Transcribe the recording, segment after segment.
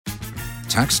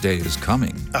Tax day is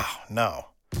coming. Oh, no.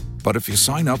 But if you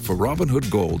sign up for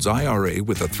Robinhood Gold's IRA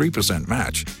with a 3%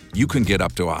 match, you can get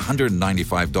up to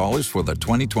 $195 for the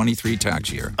 2023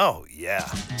 tax year. Oh, yeah.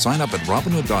 Sign up at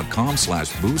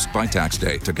Robinhood.com/boost by tax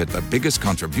day to get the biggest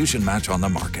contribution match on the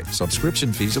market.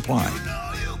 Subscription fees apply.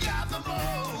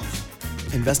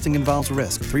 Investing involves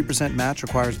risk. 3% match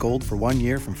requires gold for 1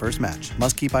 year from first match.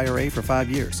 Must keep IRA for 5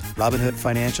 years. Robinhood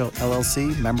Financial,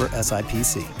 LLC, member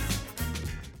SIPC.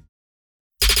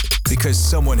 Because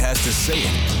someone has to say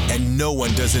it, and no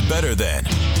one does it better than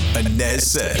ANEZ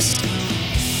SEZ.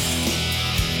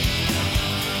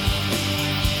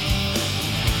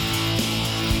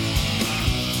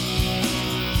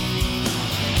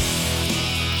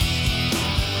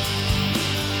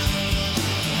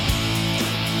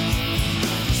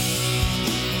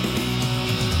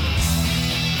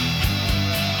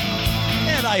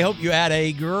 I hope you had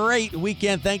a great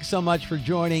weekend. Thanks so much for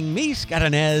joining me, Scott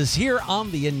ANEZ, here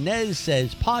on the ANEZ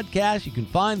SEZ podcast. You can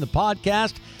find the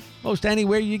podcast most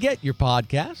anywhere you get your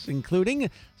podcasts, including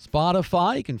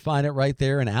Spotify. You can find it right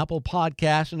there in Apple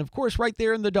Podcasts, and of course right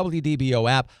there in the WDBO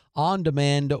app on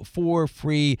demand for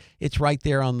free. It's right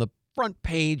there on the front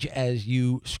page as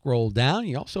you scroll down.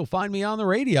 You also find me on the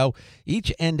radio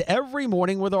each and every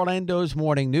morning with Orlando's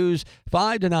Morning News,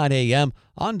 5 to 9 a.m.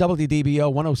 on WDBO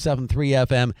 107.3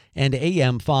 FM and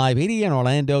AM 580 in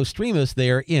Orlando. Stream us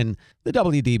there in the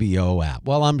WDBO app.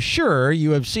 Well, I'm sure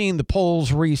you have seen the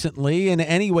polls recently, and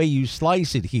any way you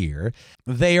slice it here,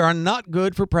 they are not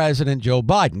good for President Joe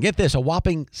Biden. Get this, a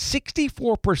whopping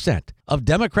 64% of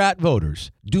Democrat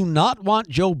voters do not want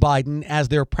Joe Biden as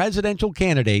their presidential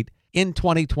candidate in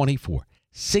 2024.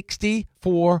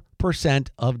 64%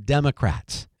 of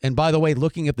Democrats. And by the way,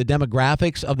 looking at the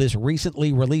demographics of this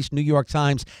recently released New York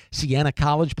Times Siena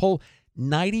College poll,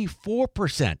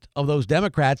 94% of those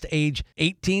Democrats age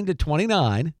 18 to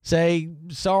 29 say,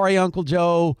 sorry, Uncle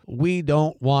Joe, we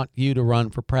don't want you to run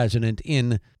for president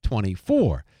in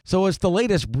 24. So it's the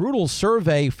latest brutal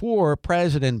survey for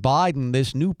President Biden.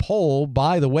 This new poll,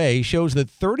 by the way, shows that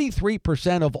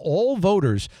 33% of all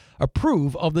voters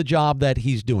approve of the job that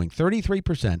he's doing.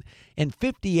 33%. And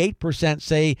 58%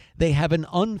 say they have an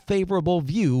unfavorable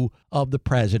view of the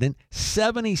president.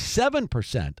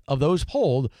 77% of those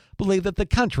polled believe that the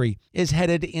country is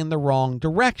headed in the wrong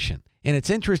direction. And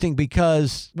it's interesting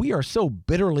because we are so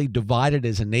bitterly divided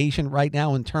as a nation right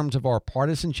now in terms of our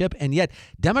partisanship. And yet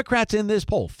Democrats in this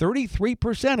poll,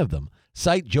 33% of them,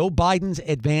 cite Joe Biden's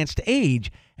advanced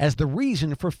age as the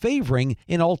reason for favoring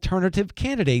an alternative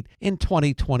candidate in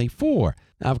 2024.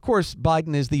 Now, of course,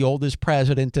 Biden is the oldest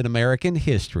president in American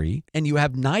history, and you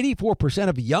have 94%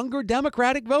 of younger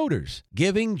Democratic voters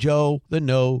giving Joe the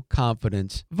no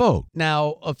confidence vote.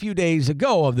 Now, a few days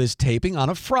ago of this taping on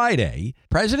a Friday,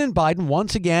 President Biden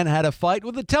once again had a fight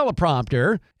with the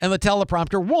teleprompter, and the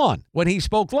teleprompter won. When he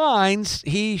spoke lines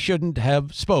he shouldn't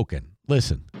have spoken.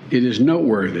 Listen. It is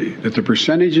noteworthy that the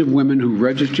percentage of women who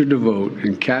register to vote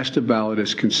and cast a ballot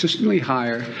is consistently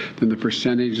higher than the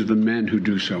percentage of the men who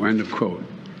do so. End of quote.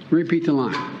 Repeat the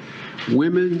line.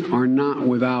 Women are not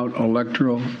without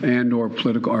electoral and or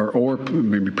political or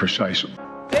maybe precise.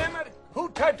 Damn it! Who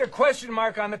typed a question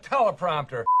mark on the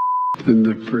teleprompter? Than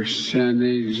the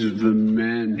percentage of the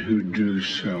men who do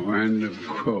so. End of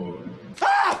quote.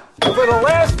 Ah! For the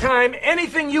last time,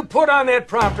 anything you put on that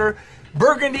prompter,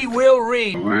 Burgundy will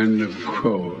read. End of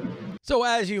quote. So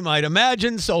as you might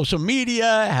imagine, social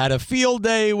media had a field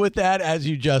day with that, as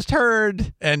you just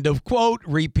heard. End of quote,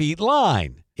 repeat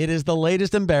line. It is the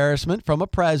latest embarrassment from a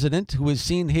president who has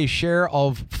seen his share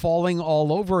of falling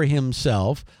all over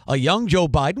himself. A young Joe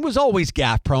Biden was always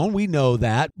gaffe prone, we know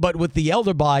that. But with the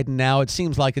elder Biden now, it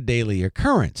seems like a daily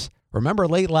occurrence. Remember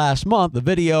late last month, the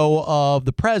video of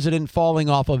the president falling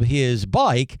off of his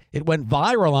bike, it went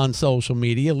viral on social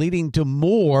media, leading to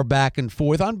more back and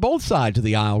forth on both sides of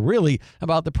the aisle, really,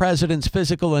 about the president's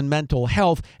physical and mental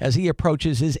health as he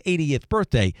approaches his 80th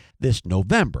birthday this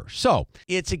November. So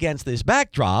it's against this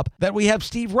backdrop that we have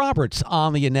Steve Roberts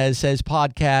on the ANEZ SEZ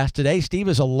podcast today. Steve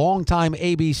is a longtime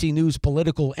ABC News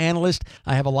political analyst.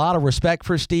 I have a lot of respect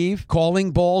for Steve,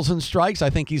 calling balls and strikes. I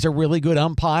think he's a really good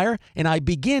umpire. And I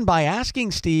begin by asking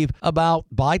Steve about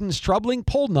Biden's troubling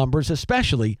poll numbers,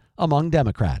 especially among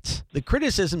Democrats. The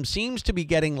criticism seems to be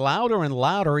getting louder and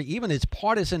louder, even as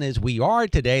partisan as we are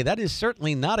today. That is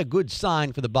certainly not a good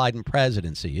sign for the Biden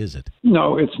presidency, is it?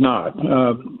 No, it's not.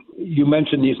 You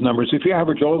mentioned these numbers. If you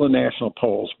average all the national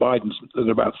polls, Biden's at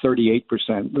about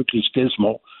 38%, which is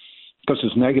dismal because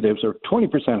his negatives are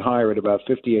 20% higher at about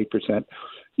 58%.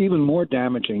 Even more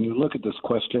damaging, you look at this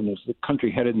question, is the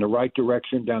country headed in the right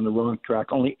direction, down the wrong track?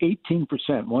 Only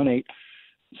 18%,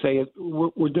 say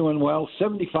we're doing well.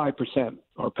 75%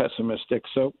 are pessimistic.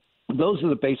 So those are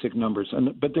the basic numbers.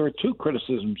 But there are two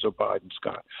criticisms of Biden,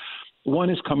 Scott. One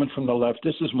is coming from the left.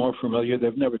 This is more familiar.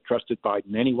 They've never trusted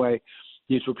Biden anyway.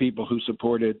 These were people who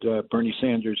supported Bernie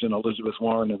Sanders and Elizabeth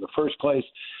Warren in the first place.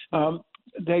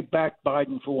 They backed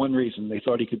Biden for one reason. They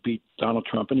thought he could beat Donald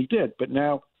Trump, and he did. But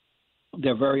now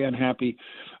they're very unhappy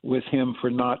with him for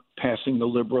not passing the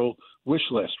liberal wish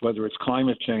list, whether it's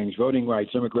climate change, voting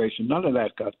rights, immigration. None of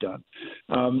that got done.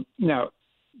 Now,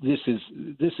 this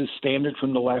is standard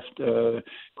from the left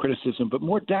criticism, but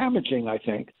more damaging, I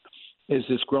think, is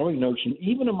this growing notion,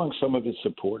 even among some of his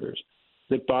supporters,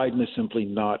 that Biden is simply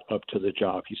not up to the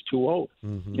job. He's too old,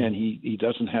 and he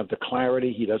doesn't have the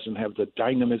clarity. He doesn't have the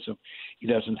dynamism. He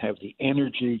doesn't have the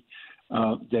energy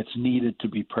that's needed to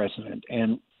be president.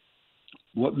 And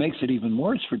what makes it even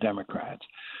worse for Democrats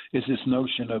is this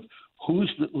notion of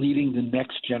who's leading the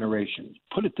next generation.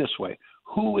 Put it this way.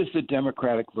 Who is the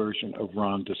Democratic version of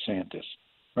Ron DeSantis?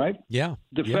 Right? Yeah.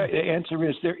 The answer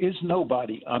is there is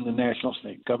nobody on the national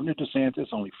stage. Governor DeSantis,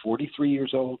 only 43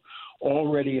 years old,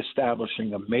 already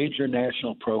establishing a major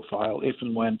national profile if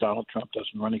and when Donald Trump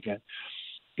doesn't run again.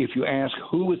 If you ask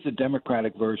who is the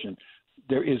Democratic version,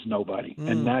 there is nobody.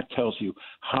 And that tells you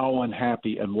how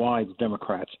unhappy and why the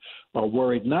Democrats are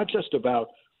worried, not just about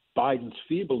Biden's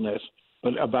feebleness,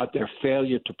 but about their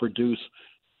failure to produce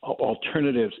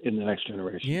alternatives in the next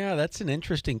generation. Yeah, that's an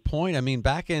interesting point. I mean,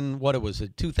 back in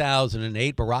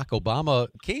 2008, Barack Obama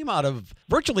came out of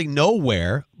virtually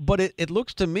nowhere, but it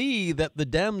looks to me that the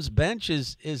Dems bench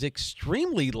is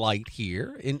extremely light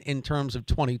here in terms of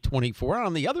 2024.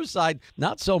 On the other side,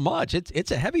 not so much. It's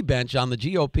a heavy bench on the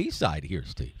GOP side here,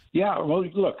 Steve. Yeah, well,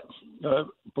 look,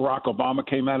 Barack Obama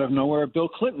came out of nowhere. Bill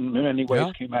Clinton, in many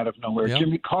ways, came out of nowhere. Yeah.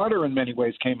 Jimmy Carter, in many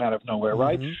ways, came out of nowhere,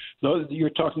 right?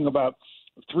 You're talking about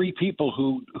three people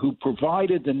who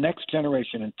provided the next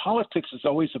generation. And politics is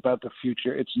always about the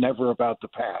future. It's never about the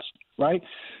past, right?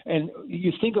 And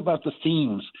you think about the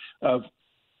themes of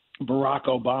Barack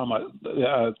Obama,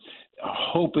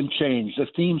 hope and change, the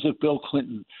themes of Bill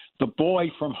Clinton, the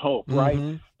boy from hope, right?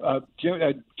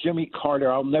 Jimmy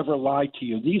Carter, I'll never lie to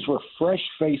you. These were fresh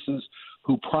faces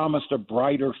who promised a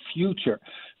brighter future.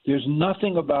 There's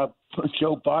nothing about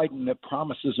Joe Biden that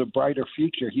promises a brighter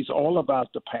future. He's all about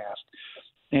the past.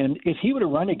 And if he were to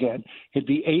run again, he'd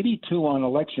be 82 on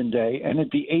Election Day, and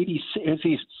it'd be 86. If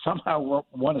he somehow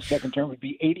won a second term, it'd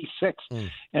be 86.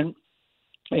 And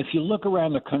if you look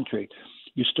around the country,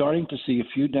 you're starting to see a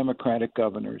few Democratic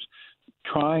governors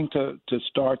trying to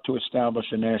start to establish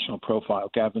a national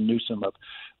profile. Gavin Newsom of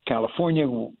California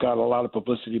got a lot of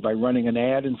publicity by running an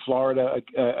ad in Florida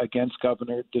against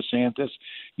Governor DeSantis.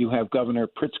 You have Governor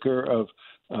Pritzker of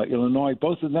Illinois.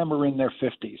 Both of them are in their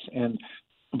 50s.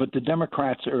 But the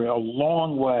Democrats are a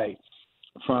long way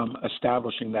from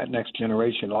establishing that next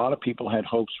generation. A lot of people had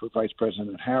hopes for Vice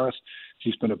President Harris.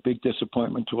 She's been a big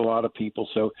disappointment to a lot of people.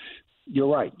 So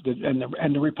you're right.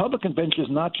 And the Republican bench is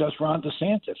not just Ron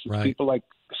DeSantis. It's people like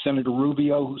Senator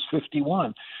Rubio, who's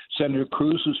 51, Senator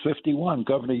Cruz, who's 51,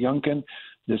 Governor Youngkin,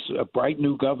 this bright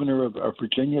new governor of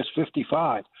Virginia, is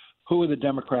 55. Who are the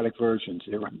Democratic versions?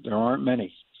 There aren't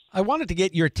many. I wanted to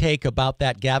get your take about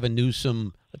that Gavin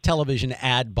Newsom television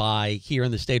ad buy here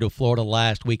in the state of Florida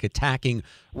last week attacking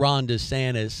Ron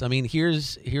DeSantis. I mean,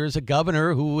 here's a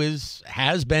governor who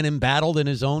has been embattled in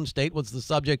his own state, was the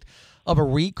subject of a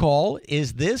recall.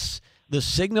 Is this the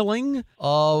signaling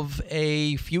of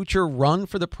a future run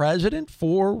for the president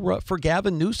for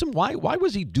Gavin Newsom? Why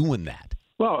was he doing that?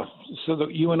 Well, so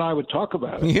that you and I would talk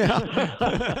about it. Yeah.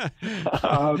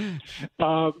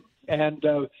 And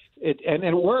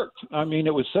it worked. I mean,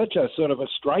 it was such a sort of a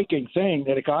striking thing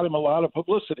that it got him a lot of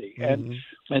publicity. And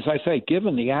as I say,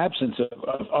 given the absence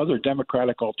of other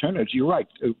Democratic alternatives, you're right.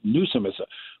 Newsom is a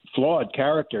flawed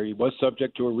character. He was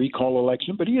subject to a recall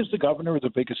election, but he is the governor of the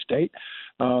biggest state.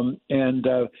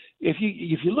 If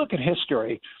you look at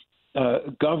history,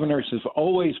 governors have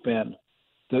always been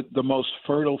the most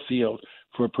fertile field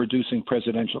for producing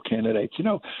presidential candidates. You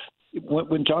know,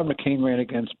 when John McCain ran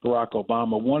against Barack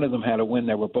Obama, one of them had a win.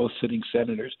 They were both sitting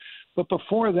senators. But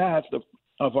before that,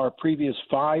 of our previous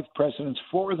 5 presidents,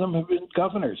 4 of them have been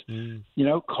governors. You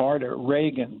know, Carter,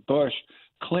 Reagan, Bush,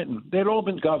 Clinton. They'd all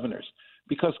been governors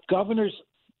because governors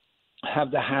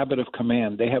have the habit of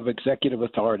command. They have executive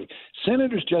authority.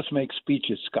 Senators just make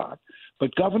speeches, Scott,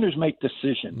 but governors make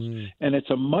decisions, and it's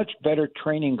a much better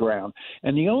training ground.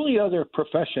 And the only other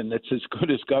profession that's as good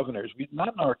as governors,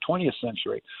 not in our 20th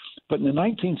century, but in the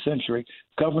 19th century,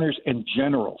 governors and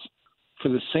generals for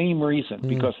the same reason,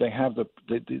 because they have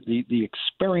the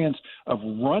experience of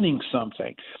running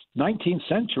something. 19th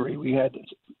century, we had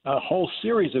a whole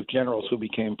series of generals who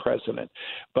became president,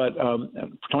 but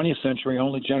 20th century,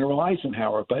 only General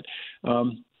Eisenhower. But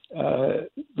the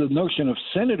notion of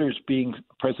senators being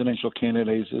presidential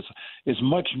candidates is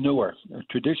much newer.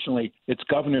 Traditionally, it's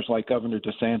governors like Governor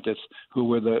DeSantis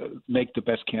who make the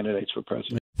best candidates for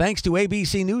president. Thanks to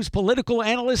ABC News political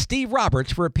analyst Steve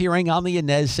Roberts for appearing on the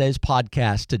ANEZ SEZ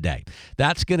podcast today.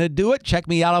 That's going to do it. Check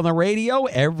me out on the radio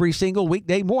every single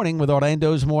weekday morning with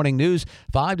Orlando's Morning News,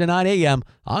 5 to 9 a.m.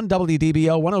 on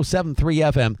WDBO 107.3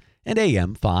 FM and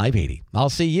AM 580. I'll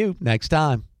see you next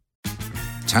time.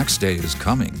 Tax day is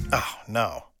coming. Oh,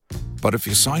 no. But if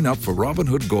you sign up for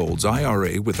Robinhood Gold's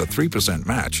IRA with a 3%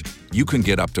 match, you can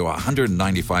get up to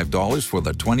 $195 for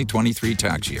the 2023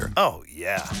 tax year. Oh,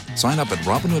 yeah. Sign up at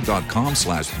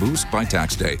Robinhood.com/boost by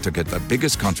tax day to get the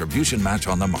biggest contribution match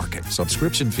on the market.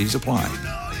 Subscription fees apply.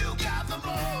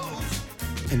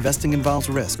 Investing involves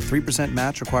risk. 3%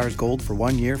 match requires gold for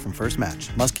 1 year from first match.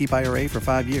 Must keep IRA for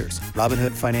 5 years.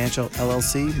 Robinhood Financial,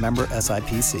 LLC, member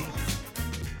SIPC.